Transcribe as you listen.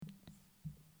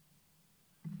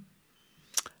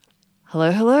Hello,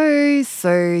 hello.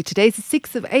 So today's the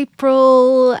 6th of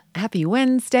April. Happy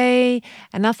Wednesday.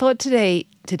 And our thought today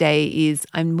is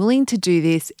I'm willing to do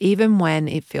this even when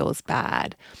it feels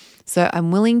bad. So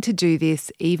I'm willing to do this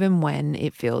even when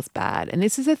it feels bad. And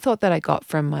this is a thought that I got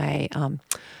from my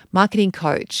marketing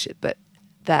coach, but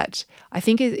that I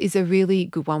think is a really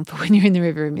good one for when you're in the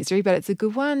river of misery, but it's a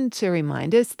good one to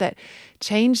remind us that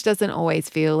change doesn't always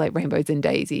feel like rainbows and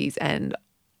daisies, and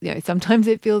sometimes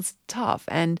it feels tough.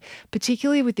 And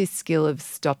particularly with this skill of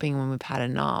stopping when we've had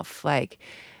enough,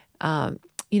 um,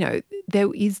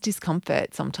 there is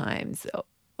discomfort sometimes.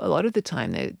 A lot of the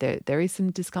time there is some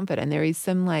discomfort, and there is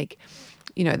some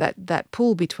that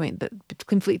pull between the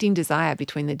conflicting desire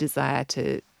between the desire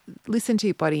to listen to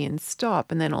your body and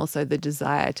stop, and then also the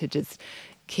desire to just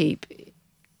keep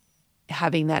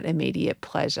having that immediate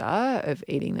pleasure of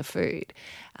eating the food.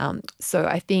 So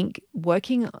I think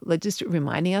just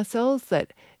reminding ourselves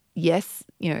that, yes,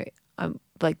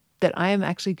 that I am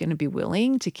actually going to be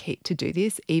willing to do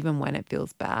this even when it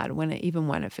feels bad, even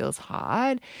when it feels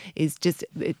hard,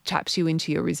 it taps you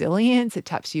into your resilience. It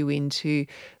taps you into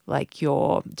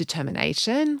your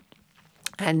determination.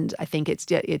 And I think it's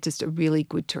just really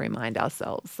good to remind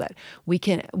ourselves that we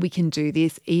can do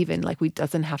this even it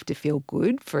doesn't have to feel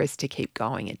good for us to keep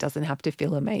going. It doesn't have to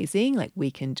feel amazing.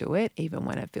 We can do it even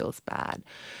when it feels bad.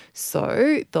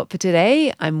 So thought for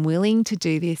today, I'm willing to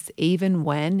do this even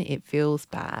when it feels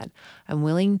bad. I'm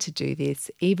willing to do this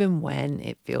even when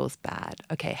it feels bad.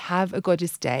 Okay, have a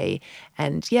gorgeous day.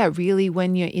 And yeah, really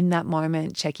when you're in that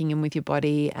moment, checking in with your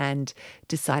body and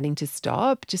deciding to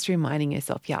stop, just reminding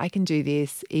yourself, yeah, I can do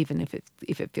this even if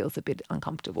it feels a bit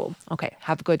uncomfortable. Okay,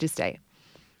 have a gorgeous day.